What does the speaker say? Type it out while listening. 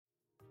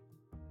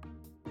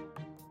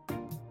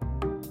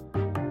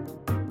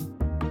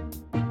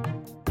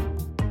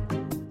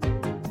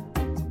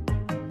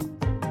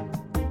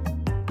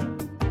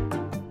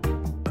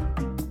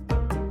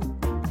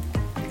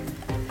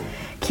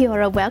Kia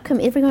ora,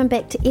 welcome everyone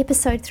back to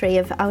episode 3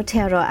 of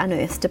Aotearoa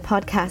Unearthed, a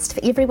podcast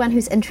for everyone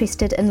who's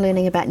interested in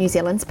learning about New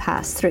Zealand's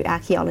past through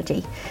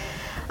archaeology.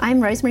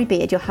 I'm Rosemary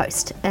Beard, your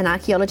host, an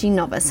archaeology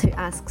novice who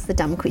asks the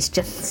dumb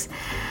questions.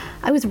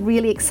 I was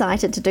really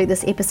excited to do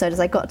this episode as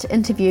I got to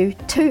interview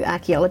 2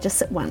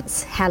 archaeologists at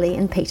once, Hallie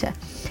and Peter,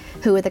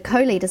 who are the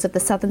co-leaders of the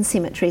Southern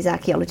Cemeteries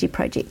Archaeology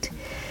Project.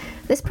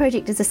 This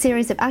project is a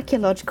series of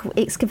archaeological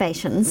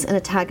excavations in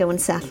Otago and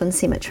Southland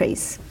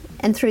cemeteries.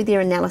 And through their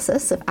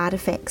analysis of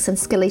artefacts and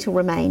skeletal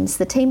remains,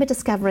 the team are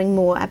discovering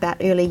more about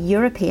early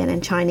European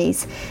and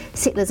Chinese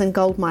settlers and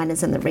gold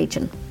miners in the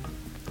region.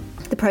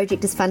 The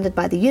project is funded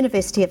by the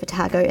University of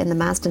Otago and the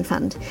Marsden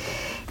Fund.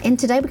 And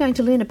today we're going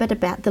to learn a bit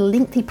about the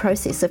lengthy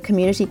process of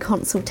community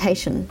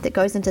consultation that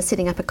goes into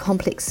setting up a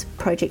complex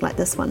project like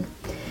this one.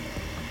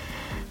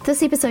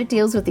 This episode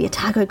deals with the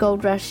Otago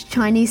Gold Rush,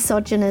 Chinese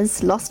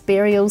sojourners, lost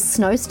burials,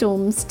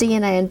 snowstorms,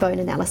 DNA and bone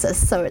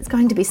analysis, so it's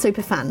going to be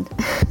super fun.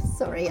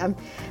 Sorry, I'm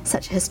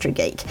such a history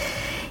geek.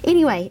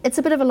 Anyway, it's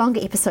a bit of a longer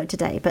episode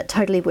today, but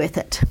totally worth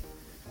it.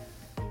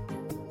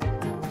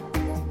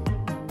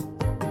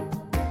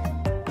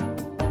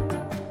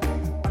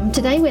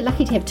 Today we're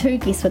lucky to have 2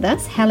 guests with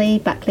us, Hallie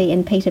Buckley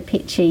and Peter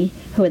Pecci,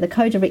 who are the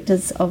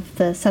co-directors of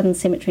the Southern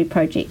Cemetery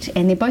Project,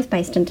 and they're both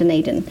based in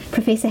Dunedin.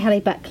 Professor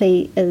Hallie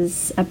Buckley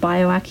is a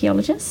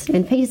bioarchaeologist,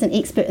 and Peter's an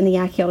expert in the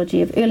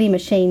archaeology of early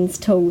machines,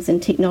 tools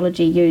and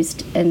technology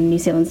used in New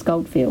Zealand's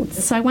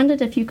goldfields. So I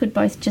wondered if you could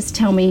both just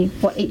tell me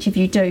what each of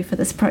you do for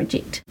this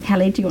project.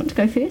 Hallie, do you want to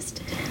go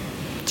first?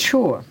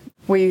 Sure.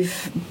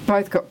 We've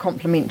both got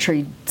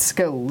complementary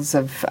skills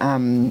of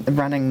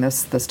running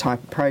this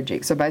type of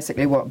project. So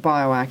basically what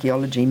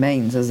bioarchaeology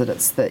means is that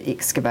it's the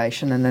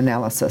excavation and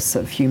analysis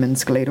of human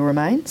skeletal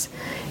remains.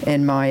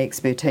 And my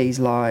expertise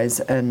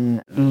lies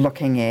in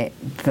looking at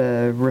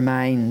the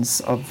remains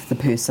of the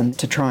person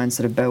to try and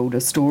sort of build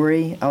a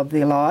story of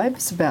their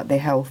lives, about their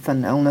health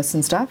and illness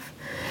and stuff.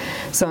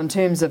 So in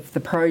terms of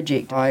the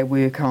project, I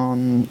work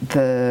on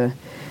the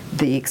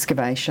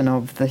excavation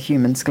of the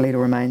human skeletal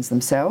remains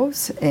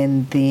themselves,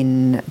 and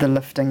then the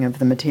lifting of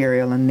the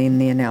material, and then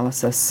the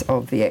analysis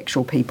of the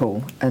actual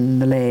people in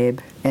the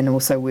lab, and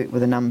also work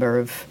with a number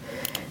of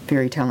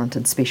very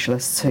talented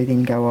specialists who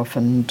then go off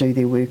and do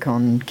their work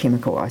on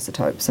chemical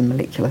isotopes and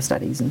molecular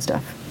studies and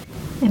stuff.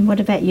 And what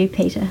about you,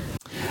 Peter?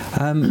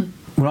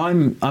 Well,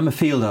 I'm a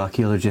field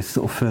archaeologist,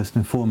 sort of first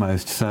and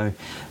foremost, so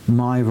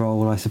my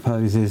role, I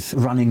suppose, is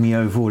running the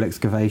overall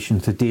excavation,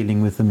 so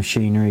dealing with the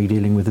machinery,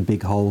 dealing with the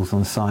big holes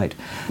on site,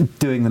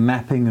 doing the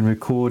mapping and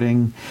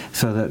recording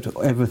so that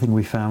everything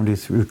we found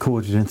is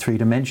recorded in 3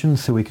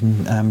 dimensions, so we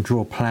can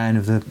draw a plan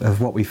of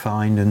what we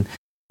find and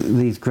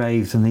these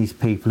graves and these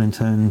people in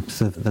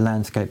terms of the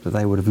landscape that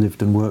they would have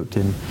lived and worked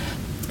in.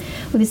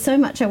 Well, there's so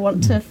much I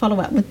want to follow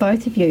up with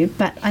both of you,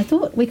 but I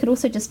thought we could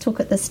also just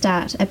talk at the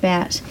start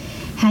about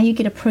how you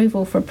get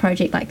approval for a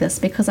project like this,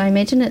 because I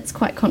imagine it's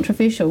quite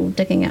controversial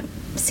digging up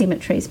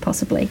cemeteries,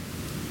 possibly.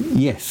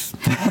 Yes.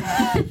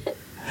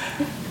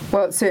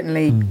 Well, it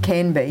certainly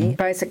can be.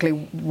 Basically,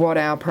 what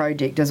our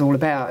project is all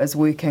about is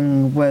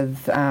working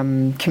with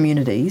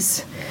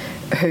communities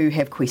who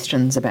have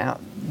questions about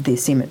their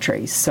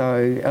cemeteries.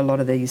 So a lot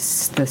of the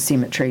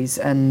cemeteries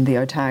in the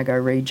Otago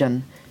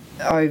region,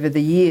 over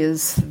the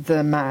years,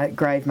 the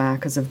grave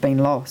markers have been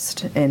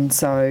lost, and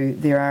so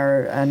there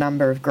are a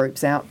number of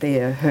groups out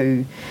there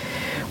who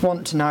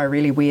want to know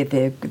really where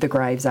the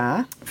graves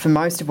are. For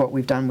most of what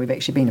we've done, we've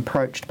actually been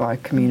approached by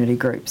community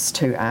groups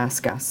to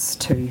ask us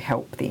to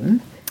help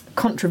them.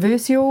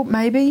 Controversial,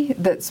 maybe,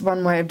 that's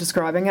one way of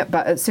describing it,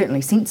 but it's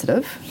certainly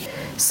sensitive.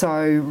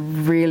 So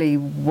really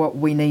what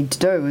we need to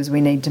do is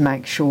we need to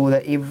make sure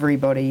that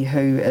everybody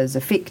who is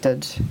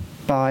affected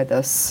by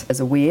this is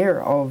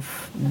aware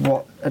of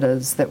what it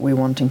is that we're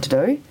wanting to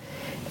do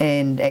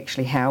and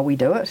actually how we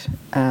do it,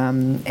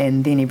 and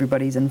then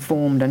everybody's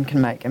informed and can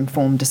make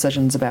informed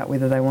decisions about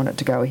whether they want it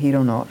to go ahead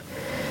or not.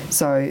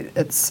 So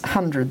it's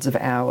hundreds of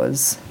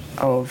hours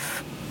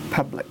of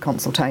public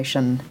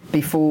consultation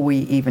before we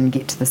even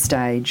get to the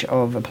stage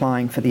of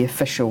applying for the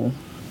official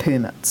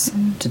permits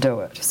to do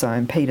it.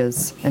 So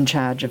Peter's in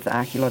charge of the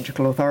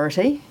Archaeological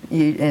Authority,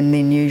 and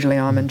then usually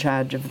I'm in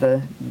charge of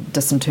the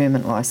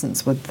disinterment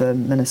licence with the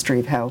Ministry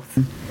of Health.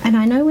 And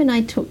I know when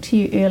I talked to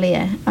you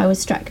earlier, I was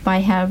struck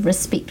by how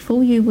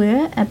respectful you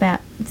were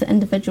about the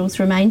individual's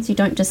remains. You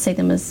don't just see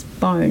them as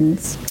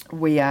bones.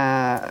 We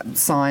are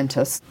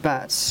scientists,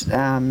 but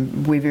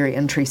we're very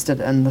interested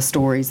in the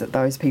stories that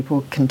those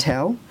people can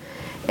tell.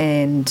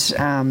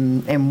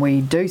 And we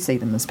do see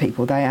them as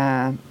people. They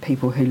are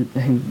people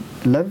who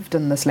lived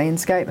in this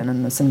landscape and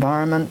in this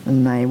environment,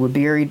 and they were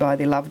buried by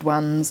their loved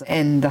ones.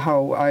 And the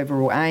whole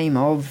overall aim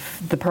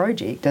of the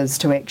project is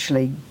to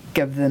actually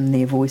give them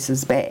their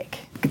voices back.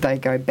 They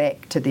go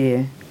back to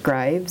their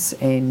graves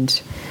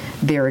and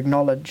they're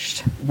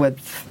acknowledged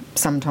with,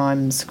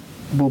 sometimes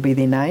will be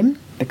their name,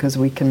 because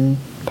we can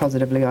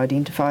positively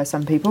identify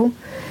some people,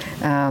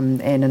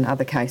 and in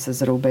other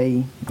cases it'll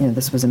be,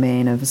 this was a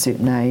man of a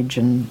certain age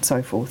and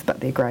so forth, but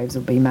their graves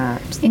will be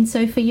marked. And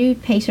so for you,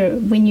 Peter,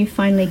 when you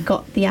finally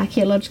got the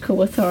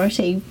Archaeological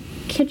Authority,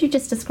 Could you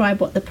just describe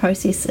what the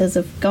process is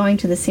of going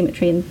to the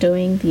cemetery and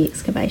doing the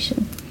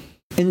excavation?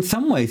 In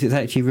some ways, it's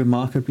actually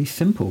remarkably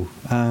simple.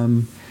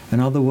 In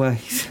other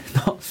ways,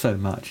 not so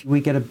much.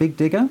 We get a big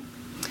digger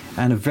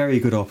and a very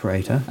good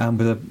operator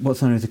with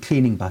what's known as a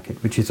cleaning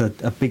bucket, which is a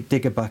big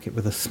digger bucket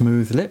with a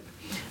smooth lip.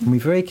 And we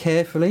very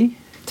carefully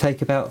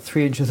take about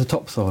 3 inches of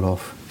topsoil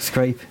off,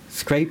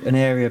 scrape an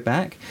area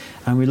back,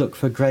 and we look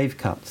for grave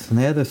cuts. And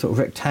they're the sort of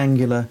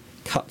rectangular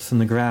cuts in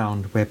the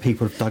ground where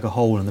people have dug a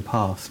hole in the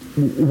past.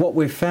 What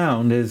we've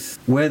found is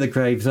where the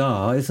graves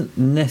are isn't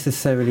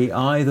necessarily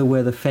either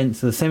where the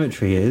fence of the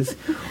cemetery is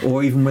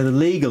or even where the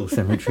legal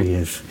cemetery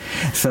is.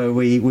 So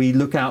we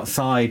look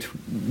outside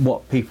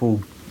what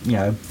people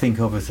think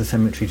of as the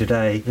cemetery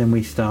today, then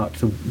we start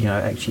to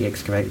actually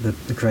excavate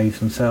the graves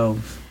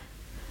themselves.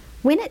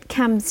 When it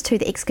comes to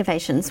the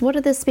excavations, what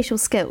are the special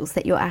skills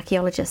that your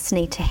archaeologists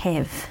need to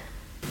have?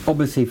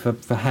 Obviously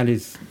for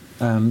Halley's,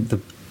 the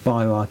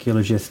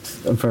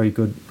bioarchaeologists a very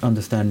good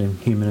understanding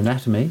of human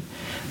anatomy.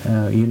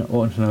 You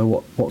want to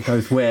know what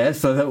goes where,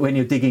 so that when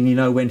you're digging you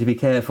know when to be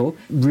careful.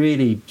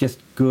 Really just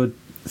good,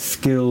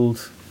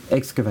 skilled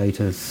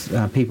excavators,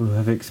 people who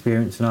have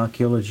experience in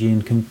archaeology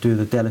and can do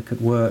the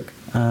delicate work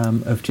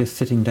of just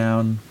sitting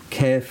down,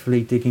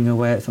 carefully digging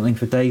away at something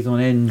for days on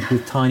end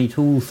with tiny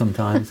tools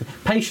sometimes.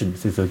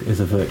 Patience is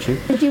a virtue.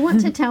 Do you want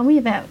to tell me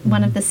about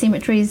one of the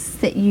cemeteries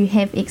that you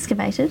have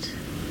excavated?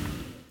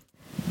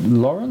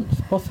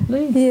 Lawrence,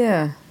 possibly?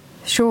 Yeah,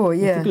 sure,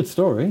 yeah. It's a good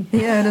story.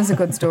 Yeah, it is a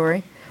good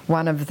story.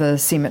 One of the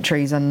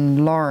cemeteries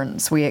in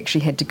Lawrence, we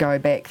actually had to go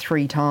back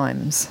 3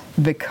 times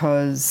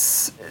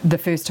because the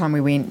first time we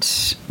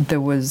went,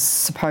 there was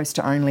supposed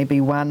to only be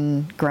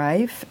 1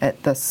 grave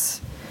at this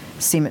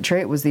cemetery.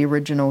 It was the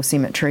original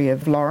cemetery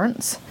of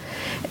Lawrence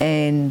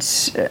and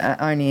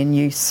only in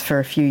use for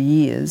a few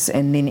years,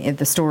 and then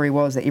the story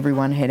was that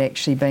everyone had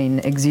actually been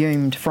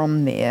exhumed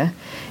from there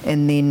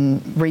and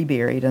then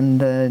reburied in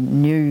the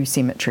new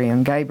cemetery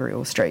on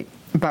Gabriel Street.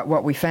 But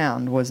what we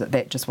found was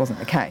that just wasn't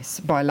the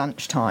case. By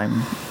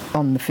lunchtime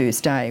on the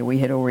first day, we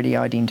had already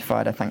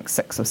identified, I think,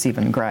 6 or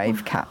 7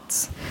 grave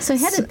cuts. So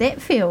how did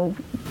that feel?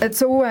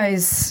 It's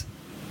always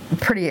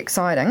pretty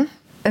exciting.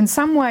 In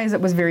some ways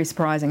it was very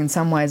surprising, in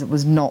some ways it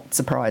was not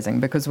surprising,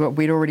 because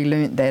we'd already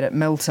learnt that at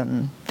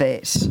Milton,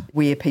 that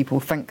where people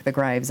think the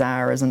graves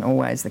are isn't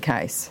always the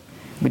case.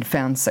 We'd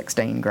found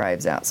 16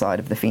 graves outside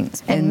of the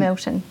fence. In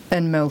Milton?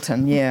 In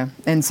Milton, yeah.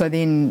 And so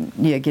then,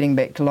 getting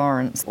back to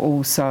Lawrence,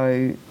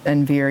 also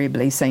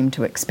invariably seem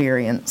to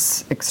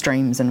experience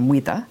extremes in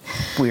weather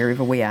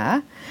wherever we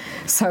are.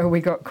 So we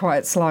got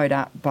quite slowed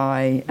up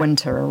by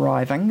winter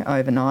arriving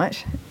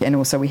overnight, and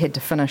also we had to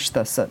finish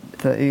this at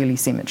the early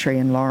cemetery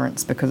in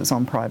Lawrence because it's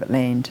on private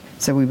land.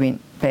 So we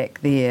went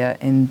back there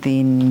and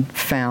then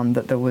found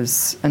that there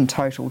was in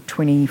total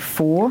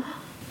 24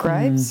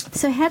 graves.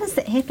 So how does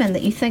that happen,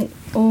 that you think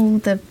all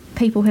the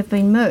people have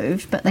been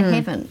moved but they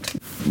haven't?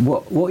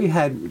 What you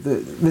had,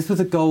 this was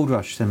a gold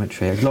rush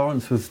cemetery.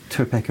 Lawrence was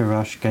Tuapeka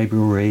Rush,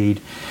 Gabriel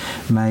Reed,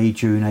 May,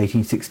 June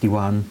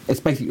 1861. It's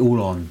basically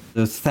all on.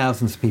 There's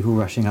thousands of people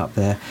rushing up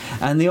there,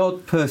 and the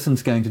odd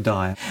person's going to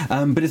die,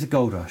 but it's a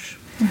gold rush.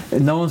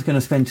 No one's going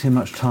to spend too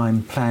much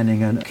time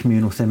planning a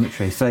communal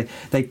cemetery. So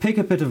they pick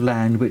a bit of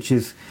land which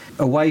is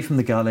away from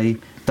the gully,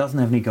 doesn't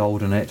have any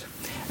gold in it,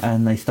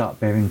 and they start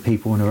burying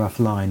people in a rough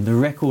line. The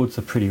records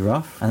are pretty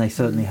rough, and they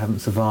certainly haven't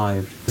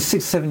survived.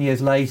 6 or 7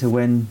 years later,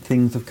 when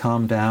things have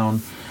calmed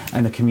down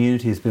and a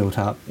community is built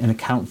up and a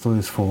council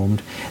is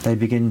formed, they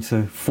begin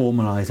to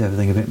formalise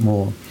everything a bit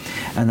more.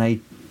 And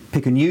they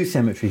pick a new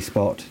cemetery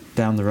spot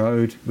down the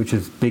road, which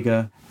is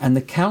bigger, and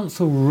the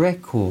council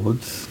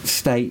records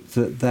state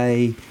that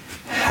they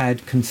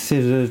had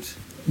considered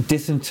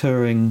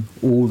disinterring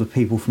all the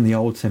people from the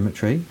old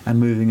cemetery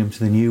and moving them to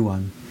the new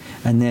one.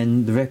 And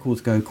then the records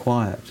go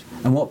quiet.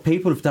 And what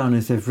people have done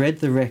is they've read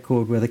the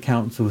record where the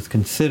council was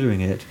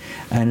considering it,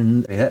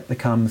 and that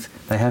becomes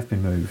they have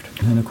been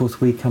moved. And of course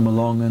we come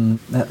along and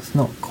that's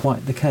not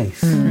quite the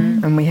case.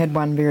 And we had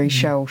one very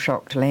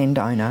shell-shocked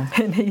landowner,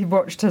 and he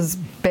watched his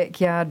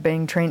backyard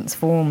being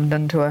transformed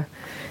into a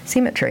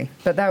cemetery.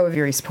 But they were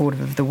very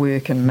supportive of the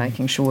work and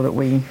making sure that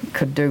we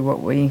could do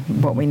what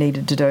we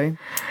needed to do.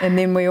 And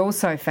then we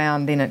also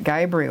found then at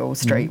Gabriel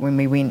Street, when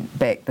we went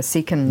back the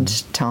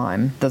second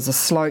time, there's a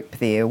slope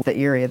there, the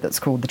area that's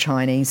called the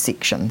Chinese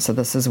section. So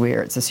this is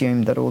where it's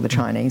assumed that all the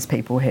Chinese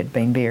people had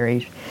been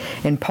buried,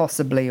 and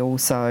possibly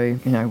also,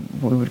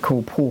 we would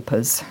call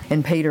paupers.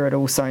 And Peter had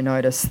also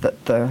noticed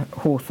that the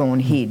hawthorn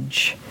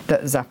hedge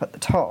that is up at the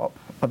top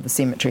of the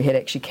cemetery had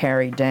actually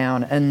carried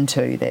down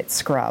into that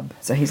scrub.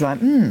 So he's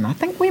like, I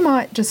think we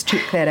might just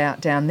check that out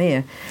down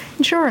there.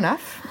 And sure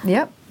enough,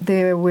 yep,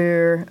 there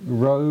were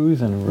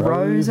rows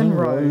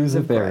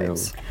of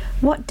burials.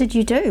 What did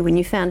you do when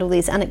you found all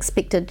these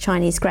unexpected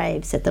Chinese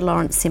graves at the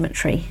Lawrence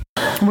Cemetery?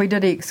 We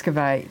did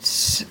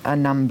excavate a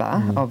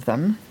number of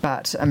them,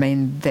 but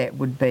that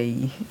would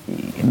be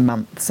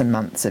months and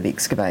months of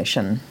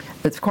excavation.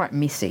 It's quite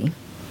messy.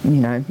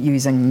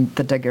 using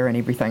the digger and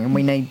everything, and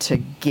we need to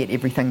get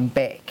everything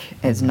back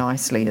as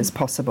nicely as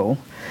possible.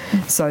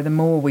 So the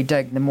more we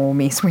dig, the more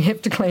mess we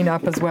have to clean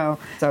up as well.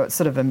 So it's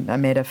sort of a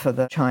matter for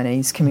the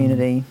Chinese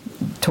community,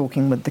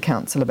 talking with the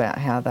council about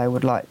how they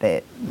would like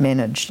that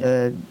managed.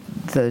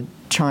 The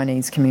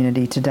Chinese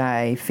community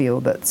today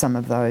feel that some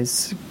of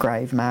those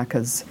grave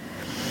markers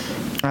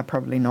are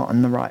probably not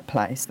in the right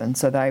place, and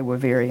so they were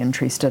very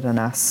interested in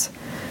us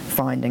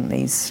finding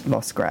these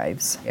lost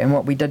graves. And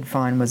what we did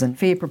find was a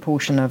fair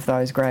proportion of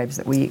those graves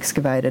that we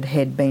excavated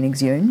had been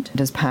exhumed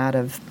as part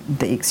of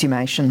the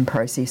exhumation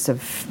process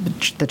of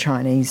the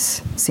Chinese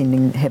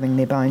having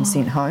their bones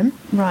sent home.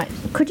 Right.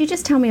 Could you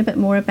just tell me a bit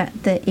more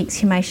about the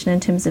exhumation in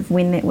terms of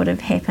when that would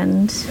have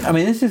happened? I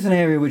mean, this is an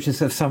area which is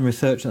of some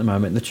research at the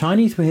moment. The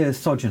Chinese were here as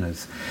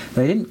sojourners.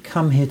 They didn't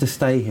come here to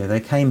stay here.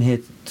 They came here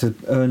to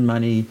earn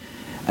money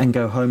and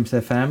go home to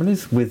their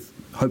families with,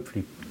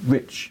 hopefully,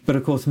 rich. But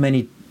of course,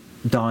 many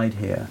died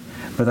here,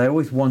 but they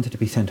always wanted to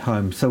be sent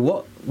home.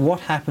 So what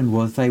happened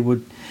was they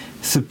would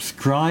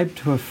subscribe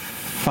to a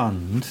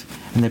fund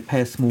and they'd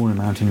pay a small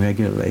amount in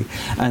regularly,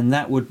 and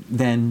that would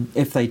then,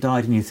 if they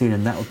died in New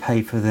Zealand, that would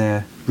pay for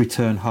their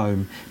return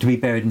home to be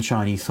buried in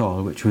Chinese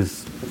soil, which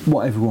was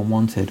what everyone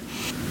wanted.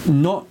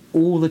 Not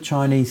all the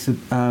Chinese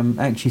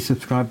actually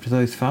subscribed to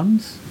those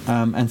funds,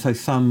 and so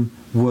some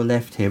were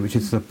left here, which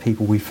is the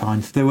people we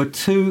find. There were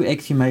two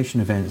exhumation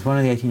events, one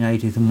in the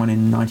 1880s and one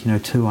in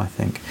 1902, I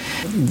think.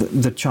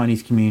 The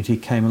Chinese community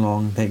came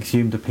along, they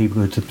exhumed the people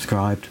who had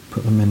subscribed,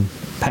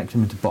 packed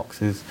them into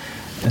boxes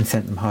and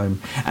sent them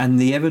home. And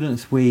the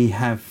evidence we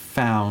have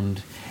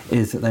found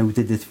is that they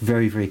did this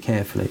very, very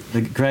carefully.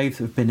 The graves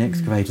that have been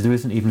excavated, there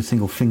isn't even a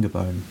single finger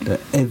bone.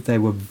 They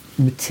were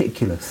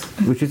meticulous,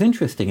 which is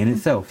interesting in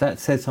itself. That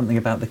says something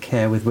about the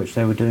care with which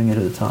they were doing it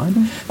at the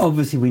time.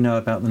 Obviously, we know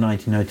about the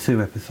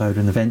 1902 episode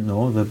in the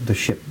Ventnor, the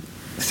ship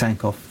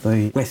sank off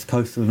the west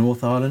coast of the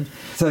North Island.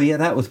 So yeah,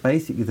 that was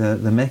basically the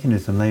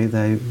mechanism.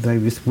 They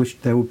just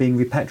wished they were being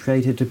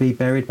repatriated to be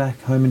buried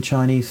back home in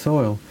Chinese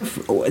soil.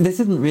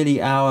 This isn't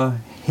really our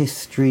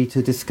history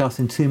to discuss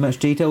in too much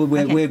detail.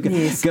 We're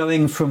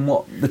going from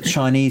what the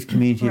Chinese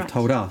community have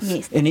told us.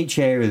 Yes. In each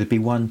area there'd be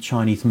one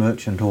Chinese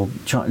merchant or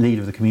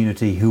leader of the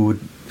community who would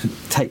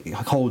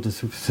hold a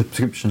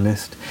subscription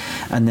list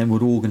and then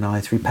would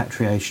organise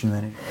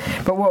repatriation.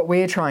 But what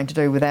we're trying to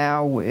do with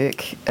our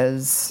work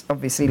is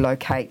obviously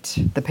locate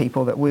the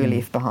people that were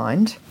left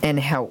behind and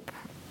help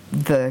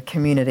the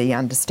community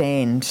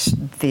understand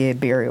their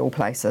burial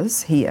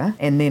places here,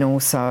 and then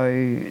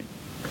also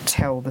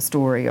tell the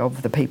story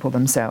of the people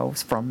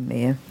themselves from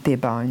their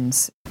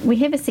bones. We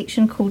have a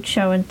section called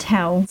Show and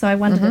Tell, so I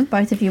wondered if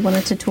both of you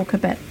wanted to talk a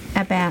bit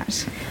about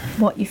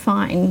what you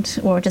find,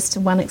 or just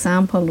one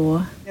example.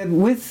 Or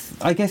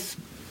I guess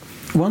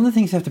one of the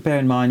things you have to bear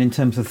in mind in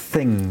terms of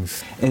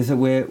things is that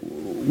we're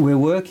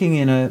working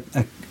in a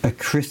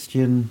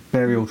Christian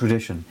burial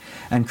tradition,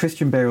 and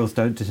Christian burials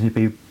don't tend to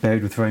be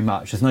buried with very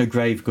much. There's no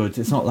grave goods.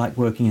 It's not like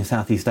working in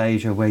Southeast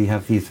Asia where you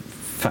have these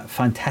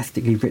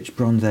fantastically rich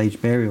Bronze Age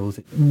burials.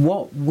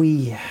 What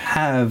we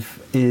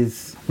have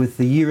is, with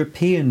the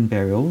European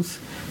burials,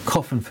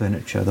 coffin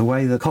furniture, the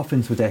way the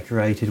coffins were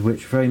decorated,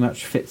 which very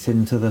much fits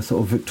into the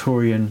sort of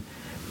Victorian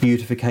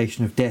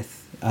beautification of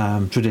death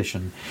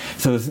tradition.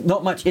 So there's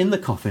not much in the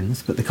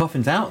coffins, but the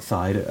coffins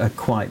outside are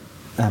quite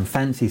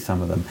fancy,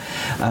 some of them.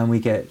 And we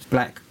get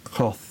black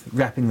cloth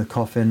wrapping the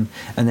coffin,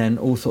 and then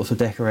all sorts of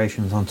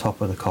decorations on top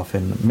of the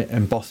coffin,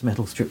 embossed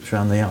metal strips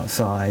around the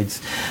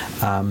outsides,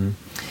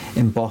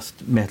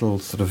 embossed metal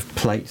sort of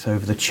plates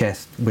over the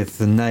chest with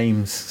the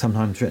names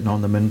sometimes written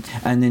on them,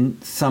 and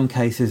in some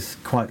cases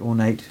quite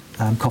ornate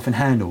coffin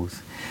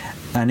handles.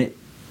 And it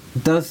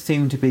does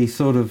seem to be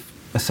sort of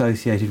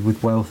associated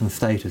with wealth and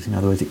status. In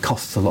other words, it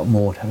costs a lot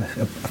more to have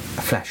a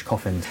flash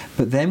coffin.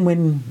 But then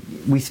when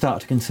we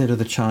start to consider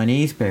the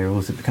Chinese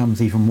burials, it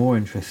becomes even more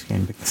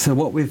interesting. So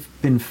what we've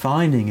been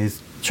finding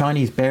is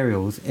Chinese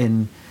burials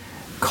in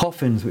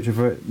coffins which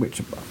are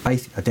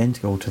basically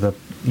identical to the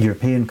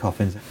European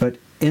coffins, but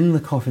in the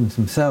coffins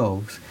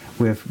themselves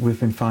we've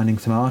been finding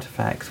some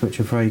artefacts which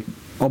are very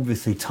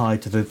obviously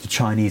tied to the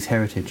Chinese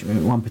heritage.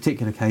 In one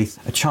particular case,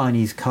 a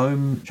Chinese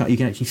comb, you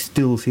can actually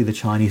still see the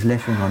Chinese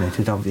lettering on it.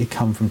 It obviously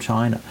come from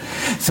China.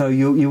 So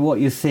what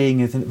you're seeing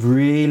is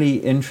really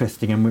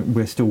interesting, and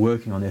we're still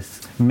working on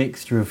this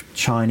mixture of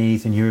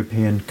Chinese and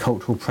European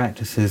cultural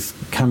practices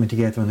coming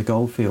together in the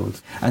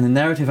goldfields. And the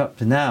narrative up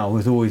to now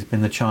has always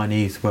been the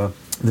Chinese were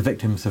the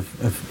victims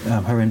of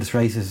horrendous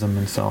racism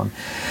and so on.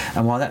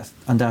 And while that's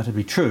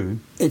undoubtedly true,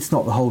 it's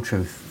not the whole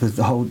truth.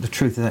 The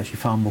truth is actually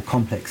far more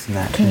complex than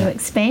that. Can you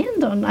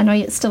expand on, I know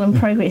it's still in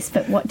progress,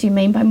 but what do you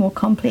mean by more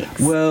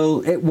complex?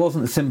 Well, it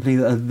wasn't simply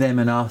them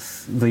and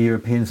us, the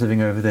Europeans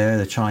living over there,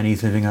 the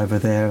Chinese living over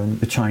there, and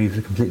the Chinese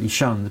were completely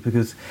shunned,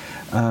 because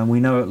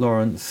we know at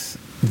Lawrence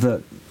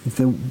that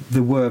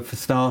there were, for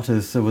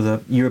starters, there were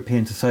the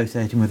Europeans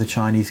associating with the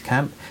Chinese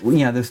camp.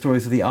 There's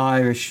stories of the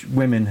Irish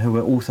women who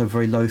were also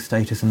very low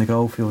status in the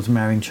goldfields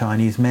marrying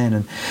Chinese men,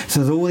 and so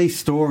there's all these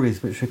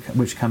stories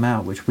which come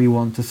out, which we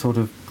want to sort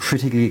of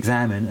critically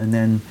examine and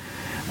then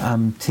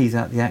tease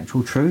out the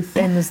actual truth.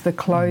 And there's the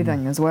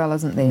clothing as well,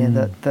 isn't there?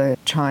 That the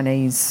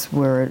Chinese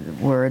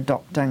were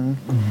adopting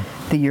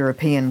the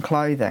European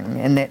clothing,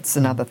 and that's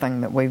another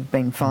thing that we've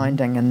been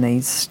finding in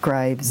these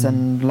graves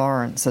in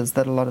Lawrence, is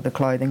that a lot of the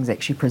clothing's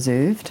actually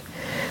preserved,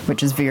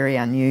 which is very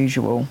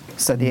unusual.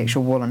 So the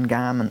actual woolen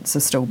garments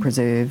are still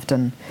preserved,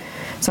 and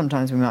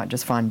sometimes we might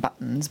just find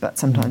buttons, but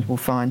sometimes we'll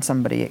find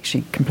somebody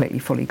actually completely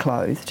fully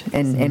clothed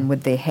and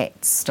with their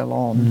hats still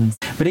on.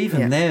 But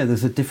even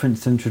there's a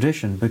difference in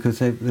tradition, because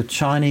the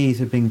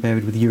Chinese are being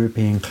buried with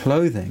European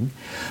clothing,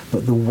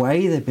 but the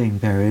way they're being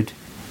buried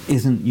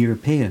isn't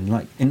European.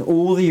 Like in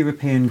all the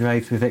European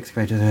graves we've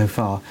excavated so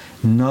far,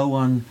 no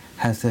one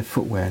has their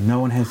footwear, no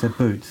one has their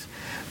boots.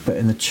 But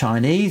in the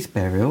Chinese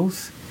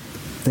burials,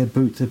 their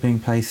boots are being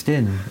placed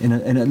in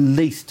at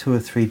least 2 or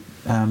 3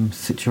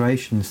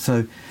 situations.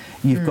 So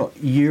you've got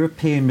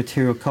European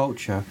material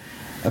culture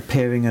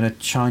appearing in a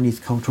Chinese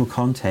cultural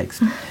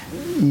context.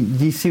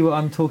 Do you see what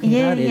I'm talking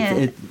about?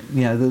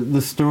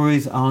 The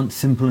stories aren't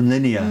simple and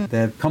linear.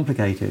 They're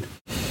complicated.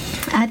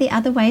 Are there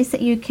other ways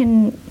that you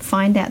can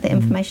find out the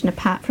information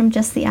apart from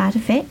just the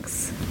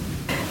artefacts?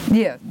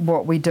 Yeah,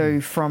 what we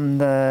do from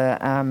the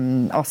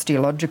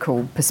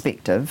osteological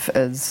perspective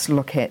is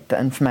look at the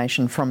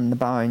information from the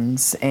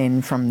bones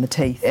and from the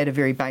teeth at a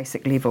very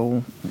basic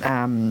level,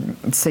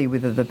 see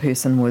whether the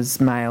person was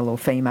male or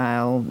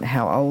female,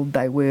 how old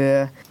they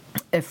were.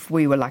 If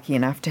we were lucky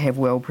enough to have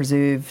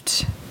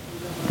well-preserved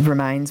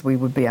remains, we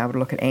would be able to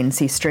look at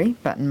ancestry,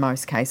 but in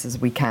most cases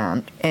we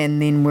can't.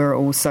 And then we're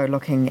also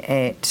looking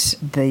at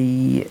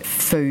the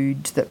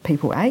food that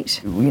people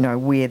ate,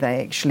 where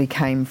they actually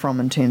came from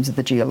in terms of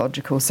the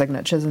geological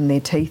signatures in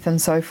their teeth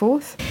and so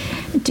forth.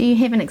 Do you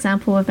have an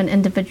example of an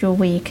individual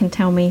where you can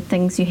tell me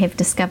things you have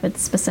discovered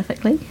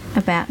specifically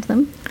about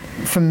them?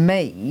 For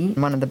me,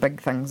 one of the big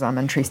things I'm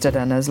interested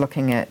in is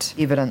looking at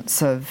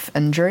evidence of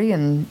injury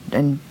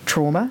and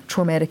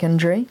traumatic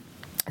injury.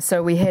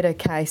 So we had a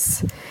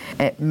case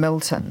at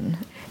Milton,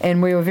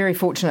 and we were very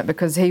fortunate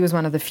because he was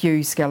one of the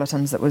few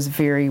skeletons that was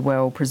very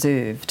well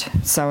preserved.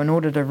 So in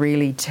order to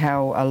really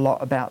tell a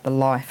lot about the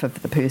life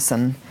of the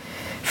person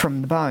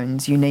from the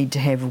bones, you need to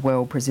have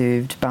well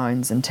preserved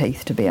bones and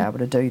teeth to be able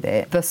to do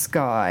that. This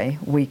guy,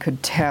 we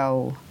could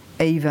tell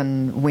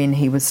even when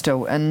he was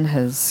still in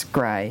his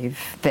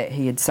grave that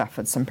he had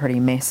suffered some pretty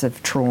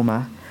massive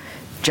trauma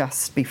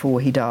just before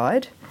he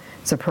died,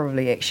 so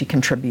probably actually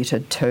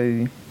contributed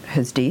to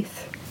his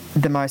death.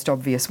 The most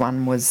obvious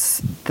one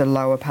was the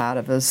lower part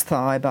of his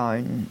thigh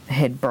bone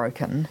had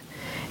broken,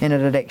 and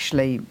it had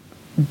actually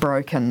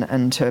broken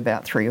into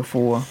about 3 or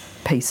 4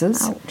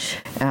 pieces. Ouch.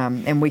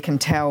 And we can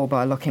tell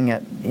by looking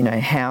at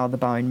how the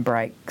bone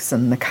breaks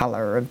and the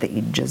colour of the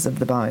edges of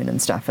the bone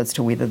and stuff as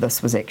to whether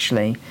this was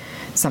actually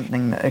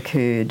something that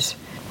occurred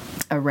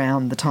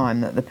around the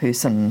time that the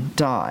person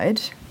died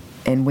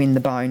and when the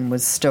bone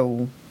was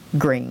still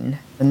green.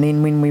 And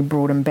then when we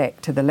brought him back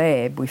to the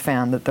lab, we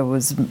found that there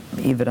was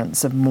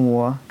evidence of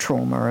more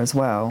trauma as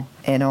well.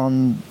 And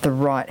on the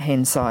right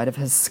hand side of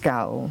his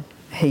skull,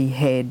 he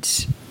had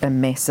a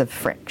massive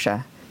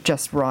fracture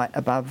just right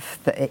above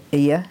the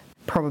ear,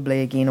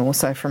 probably again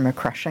also from a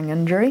crushing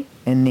injury.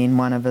 And then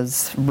one of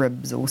his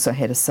ribs also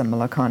had a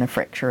similar kind of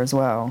fracture as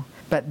well.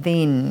 But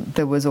then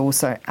there was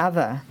also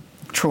other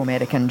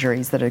traumatic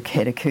injuries that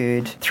had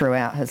occurred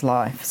throughout his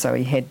life. So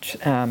he had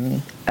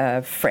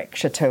a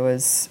fracture to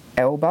his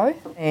elbow,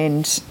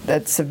 and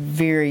it's a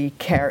very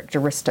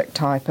characteristic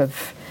type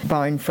of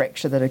bone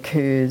fracture that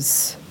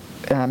occurs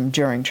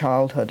during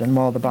childhood and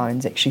while the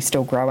bone's actually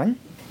still growing.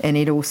 And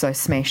he'd also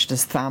smashed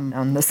his thumb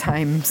on the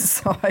same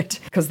side,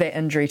 because that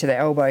injury to the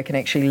elbow can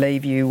actually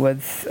leave you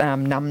with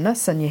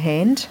numbness in your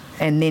hand.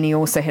 And then he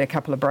also had a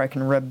couple of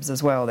broken ribs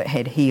as well that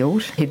had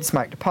healed. He'd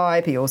smoked a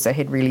pipe, he also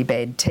had really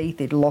bad teeth,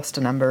 he'd lost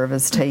a number of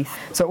his teeth.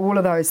 So all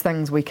of those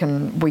things we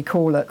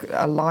call it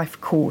a life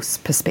course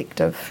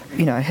perspective.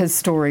 His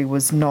story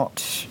was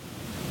not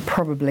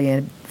probably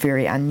a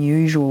very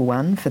unusual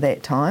one for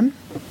that time,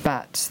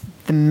 but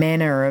the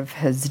manner of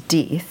his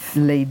death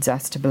leads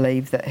us to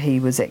believe that he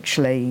was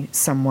actually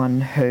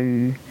someone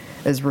who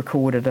is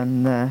recorded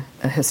in the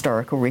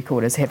historical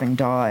record as having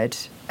died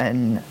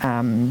in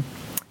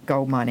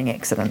gold mining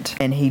accident,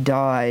 and he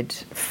died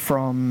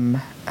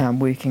from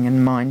working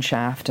in mine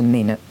shaft, and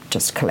then it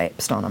just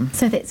collapsed on him.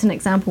 So that's an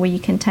example where you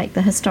can take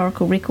the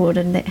historical record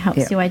and that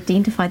helps you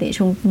identify the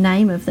actual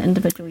name of the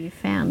individual you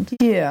found.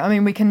 Yeah, I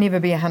mean, we can never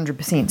be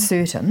 100%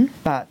 certain,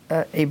 but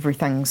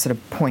everything sort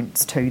of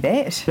points to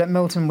that. At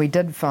Milton, we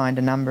did find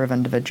a number of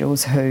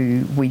individuals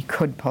who we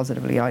could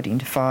positively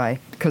identify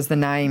because the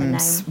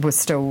names were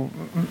still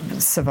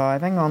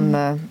surviving on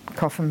the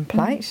coffin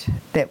plate.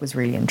 That was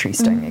really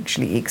interesting,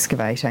 actually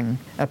excavating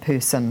a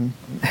person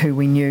who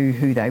we knew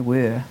who they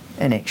were,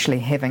 and actually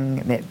having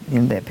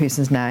that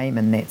person's name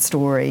and that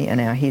story in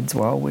our heads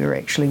while we were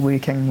actually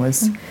working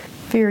was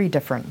very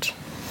different,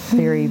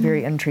 very,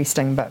 very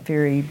interesting, but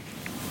very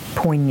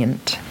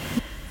poignant.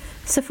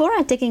 So for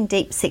our Digging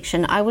Deep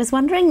section, I was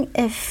wondering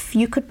if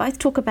you could both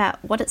talk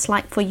about what it's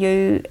like for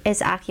you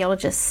as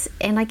archaeologists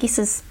and I guess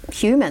as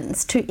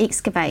humans to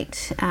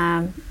excavate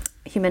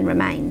human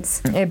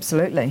remains.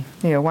 Absolutely.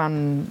 Yeah,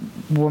 one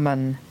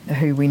woman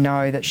who we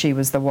know that she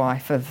was the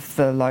wife of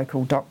the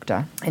local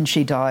doctor and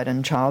she died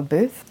in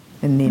childbirth.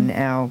 And then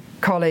our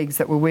colleagues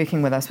that were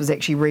working with us was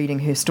actually reading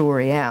her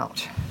story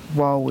out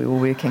while we were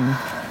working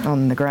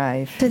on the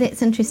grave. So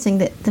that's interesting,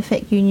 that the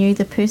fact you knew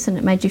the person,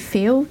 it made you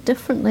feel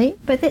differently.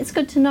 But that's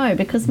good to know,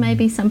 because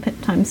maybe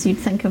sometimes you'd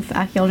think of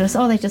archaeologists,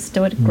 they just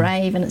do a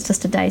grave and it's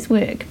just a day's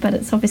work, but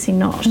it's obviously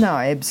not. No,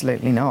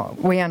 absolutely not.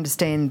 We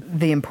understand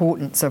the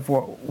importance of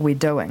what we're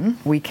doing.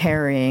 We're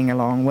carrying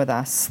along with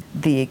us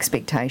the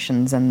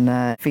expectations and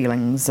the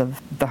feelings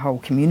of the whole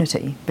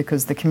community,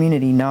 because the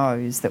community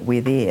knows that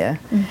we're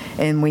there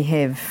and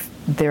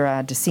there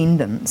are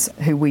descendants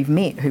who we've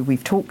met, who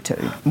we've talked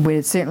to.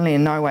 We're certainly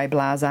in no way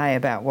blasé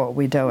about what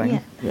we're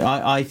doing.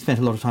 Yeah. I spent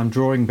a lot of time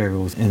drawing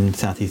burials in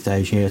Southeast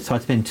Asia, so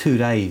I'd spend 2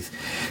 days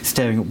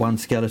staring at one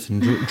skeleton,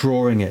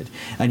 drawing it,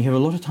 and you have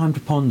a lot of time to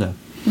ponder.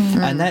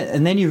 And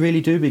then you really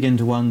do begin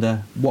to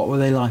wonder, what were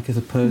they like as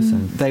a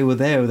person? They were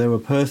there, they were a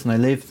person, they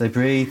lived, they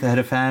breathed, they had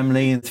a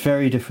family. It's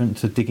very different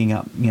to digging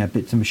up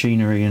bits of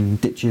machinery and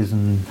ditches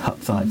and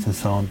hut sites and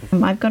so on.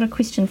 I've got a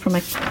question from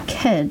a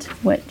kid,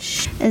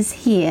 which is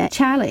here.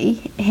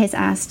 Charlie has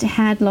asked,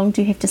 how long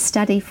do you have to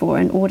study for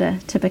in order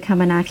to become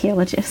an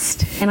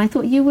archaeologist? And I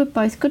thought you were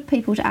both good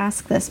people to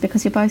ask this,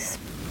 because you're both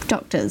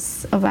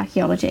doctors of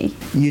archaeology.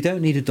 You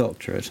don't need a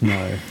doctorate,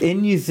 no.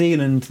 In New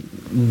Zealand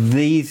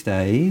these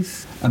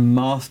days, a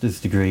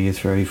master's degree is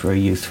very, very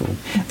useful.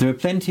 There are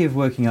plenty of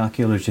working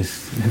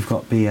archaeologists who've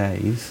got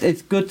BAs.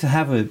 It's good to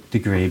have a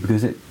degree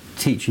because it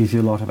teaches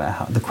you a lot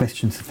about the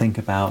questions to think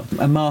about.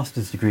 A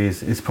master's degree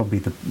is probably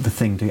the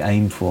thing to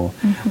aim for,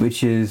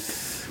 which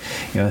is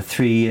a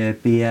 3-year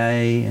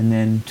BA and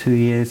then 2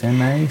 years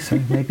MA, so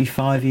maybe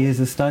 5 years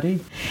of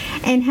study.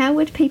 And how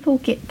would people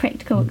get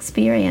practical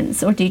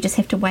experience, or do you just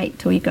have to wait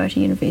till you go to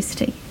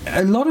university?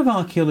 A lot of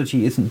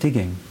archaeology isn't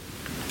digging.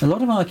 A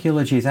lot of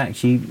archaeology is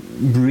actually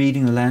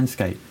reading the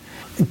landscape.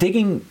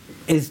 Digging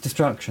is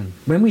destruction.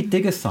 When we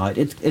dig a site,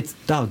 it's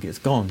dug, it's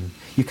gone.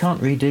 You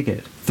can't redig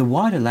it. The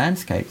wider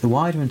landscape, the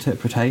wider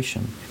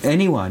interpretation.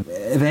 Anyone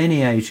of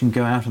any age can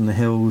go out on the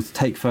hills,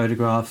 take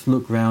photographs,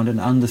 look around and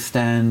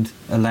understand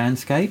a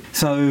landscape.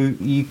 So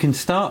you can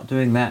start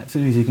doing that as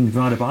soon as you can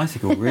ride a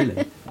bicycle,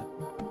 really.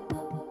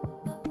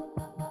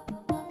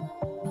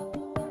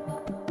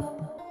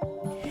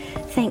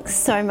 Thanks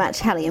so much,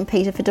 Hallie and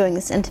Peter, for doing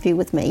this interview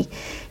with me.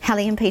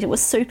 Hallie and Peter were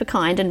super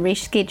kind in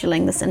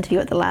rescheduling this interview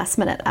at the last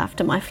minute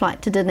after my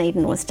flight to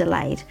Dunedin was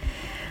delayed.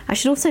 I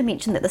should also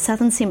mention that the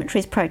Southern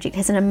Cemeteries Project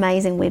has an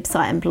amazing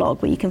website and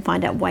blog where you can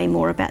find out way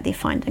more about their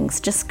findings.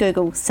 Just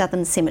Google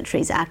Southern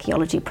Cemeteries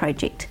Archaeology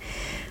Project.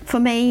 For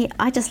me,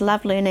 I just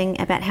love learning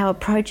about how a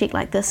project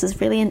like this is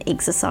really an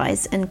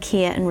exercise in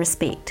care and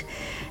respect.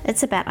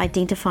 It's about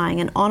identifying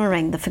and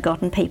honouring the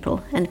forgotten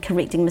people and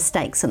correcting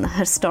mistakes in the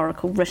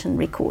historical written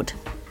record.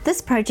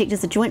 This project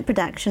is a joint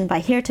production by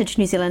Heritage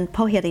New Zealand,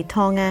 Pohiri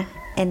Tonga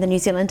and the New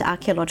Zealand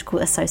Archaeological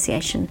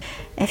Association.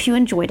 If you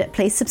enjoyed it,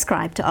 please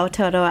subscribe to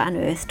Aotearoa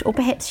Unearthed, or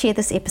perhaps share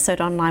this episode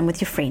online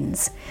with your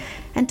friends.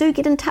 And do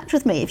get in touch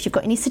with me if you've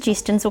got any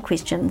suggestions or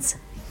questions.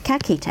 Ka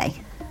kite.